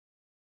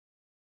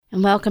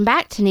And welcome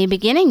back to New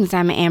Beginnings.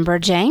 I'm Amber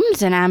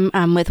James, and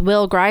I'm with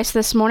Will Grice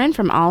this morning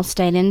from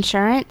Allstate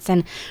Insurance,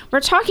 and we're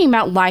talking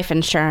about life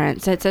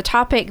insurance. It's a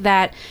topic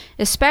that,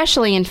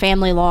 especially in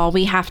family law,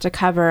 we have to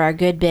cover a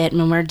good bit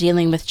when we're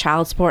dealing with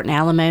child support and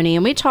alimony,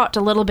 and we talked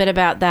a little bit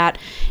about that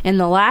in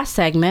the last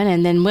segment,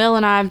 and then Will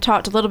and I have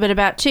talked a little bit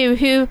about, too,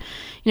 who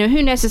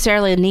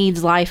necessarily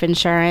needs life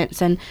insurance,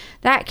 and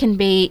that can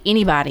be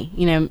anybody,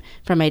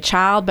 from a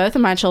child. Both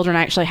of my children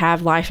actually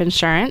have life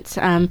insurance,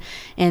 and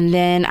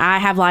then I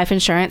have life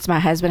insurance.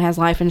 My husband has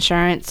life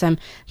insurance.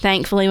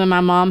 Thankfully, when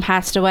my mom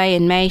passed away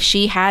in May,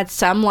 she had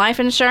some life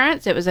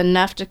insurance. It was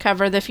enough to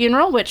cover the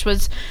funeral, which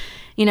was,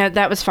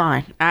 that was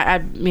fine.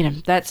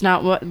 That's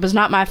was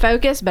not my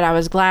focus, but I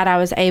was glad I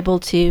was able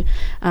to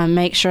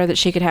make sure that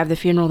she could have the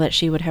funeral that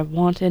she would have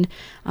wanted.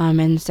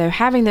 And so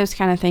having those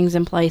kind of things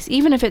in place,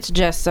 even if it's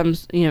just some,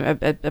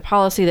 a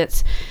policy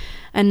that's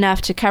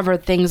enough to cover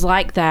things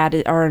like that,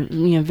 are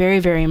very,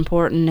 very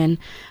important.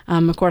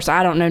 And of course,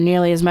 I don't know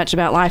nearly as much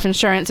about life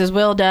insurance as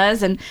Will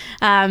does, and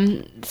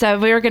so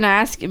we were going to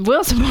ask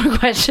Will some more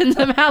questions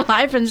about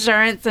life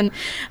insurance. And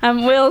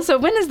Will, so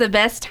when is the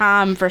best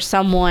time for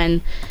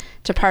someone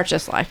to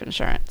purchase life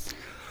insurance?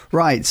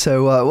 Right.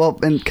 So,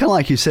 and kind of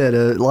like you said,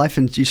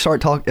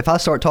 if I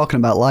start talking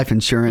about life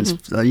insurance,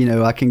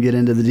 mm-hmm. I can get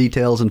into the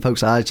details and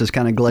folks' eyes just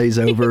kind of glaze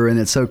over and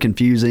it's so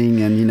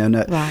confusing and,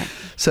 Right.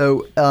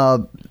 So,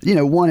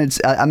 one,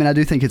 I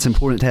do think it's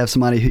important to have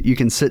somebody who you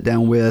can sit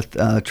down with,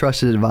 a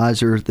trusted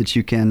advisor that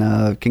you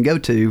can go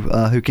to,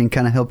 who can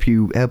kind of help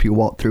you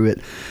walk through it.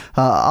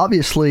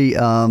 Obviously,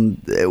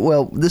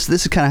 this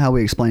is kind of how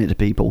we explain it to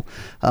people.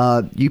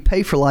 You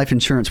pay for life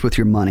insurance with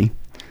your money.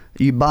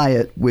 You buy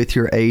it with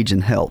your age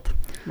and health.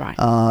 Right.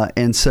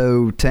 And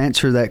so to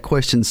answer that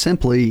question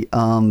simply,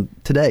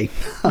 today,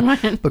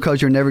 Right.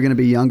 because you're never going to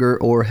be younger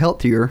or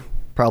healthier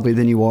probably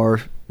than you are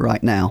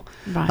right now.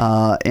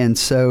 Right. And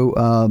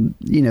so,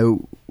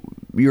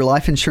 your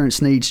life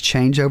insurance needs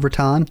change over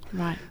time.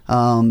 Right.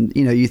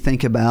 You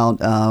think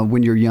about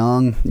when you're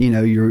young,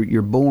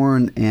 you're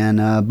born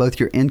and both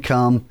your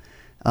income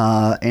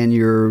and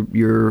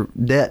your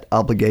debt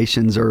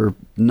obligations are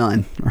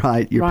none,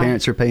 right? Your Right.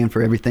 parents are paying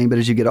for everything. But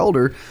as you get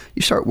older,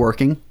 you start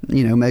working.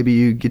 Maybe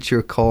you get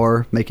your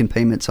car, making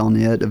payments on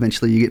it.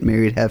 Eventually you get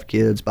married, have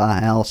kids, buy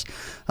a house.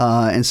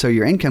 And so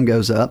your income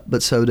goes up,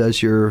 but so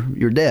does your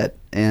debt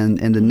and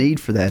the need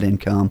for that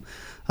income.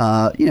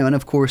 And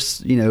of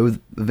course,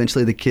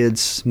 eventually the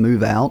kids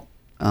move out.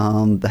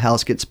 The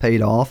house gets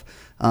paid off.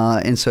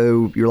 And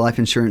so your life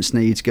insurance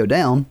needs go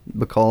down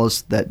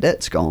because that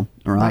debt's gone,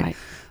 right?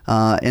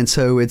 And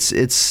so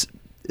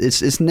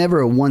it's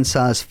never a one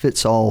size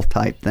fits all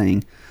type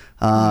thing.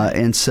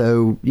 And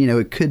so,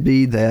 it could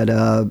be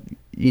that,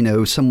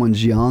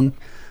 someone's young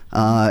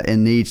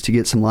and needs to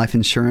get some life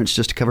insurance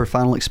just to cover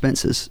final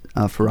expenses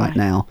for right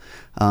now.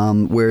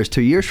 Whereas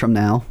 2 years from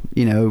now,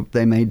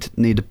 they may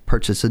need to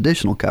purchase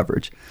additional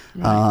coverage.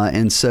 Right.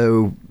 And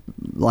so,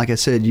 like I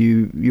said,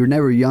 you're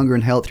never younger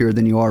and healthier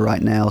than you are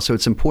right now. So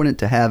it's important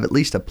to have at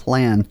least a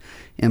plan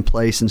in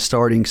place, and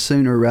starting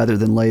sooner rather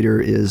than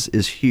later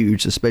is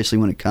huge, especially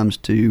when it comes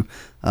to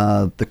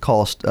the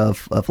cost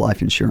of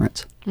life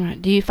insurance.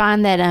 Right. Do you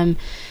find that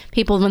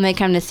people, when they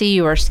come to see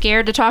you, are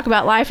scared to talk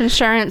about life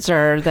insurance,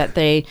 or that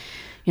they,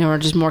 are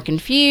just more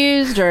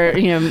confused, or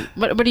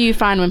what do you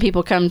find when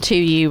people come to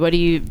you?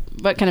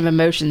 What kind of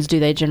emotions do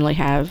they generally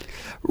have?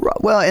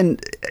 Well,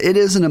 and it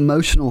is an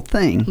emotional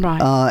thing.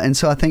 Right. And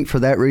so I think for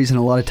that reason,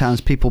 a lot of times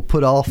people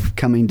put off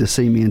coming to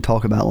see me and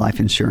talk about life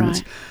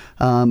insurance.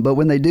 Right. But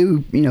when they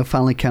do,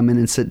 finally come in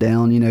and sit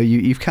down,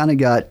 you've kind of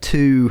got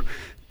two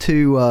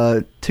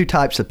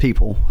types of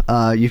people.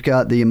 You've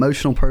got the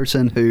emotional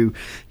person who,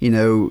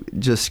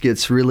 just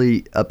gets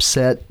really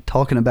upset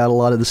talking about a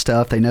lot of the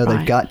stuff. They know Right.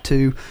 they've got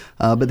to.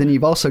 But then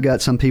you've also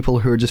got some people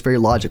who are just very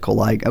logical,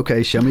 like,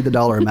 okay, show me the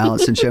dollar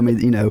amounts and show me,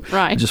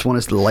 Right. just want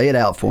us to lay it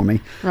out for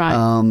me.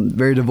 Right.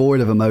 Very devoid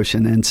of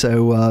emotion. And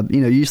so,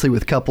 usually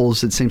with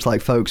couples, it seems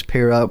like folks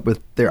pair up with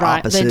their Right.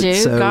 opposites. They do.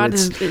 So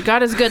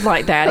God is good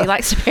like that. He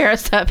likes to pair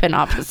us up in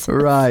opposites.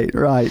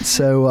 Right.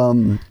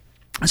 So,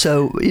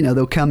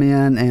 they'll come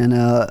in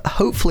and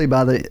hopefully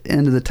by the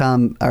end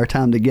of our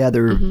time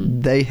together,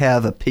 Mm-hmm. they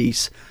have a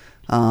peace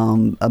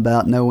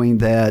about knowing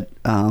that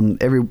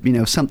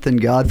something,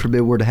 God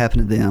forbid, were to happen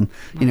to them,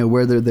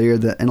 whether they're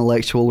the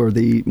intellectual or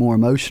the more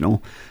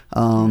emotional,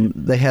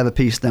 they have a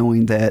peace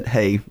knowing that,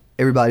 hey,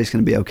 everybody's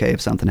going to be okay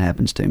if something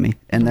happens to me.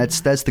 And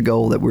that's the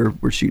goal that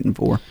we're shooting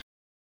for.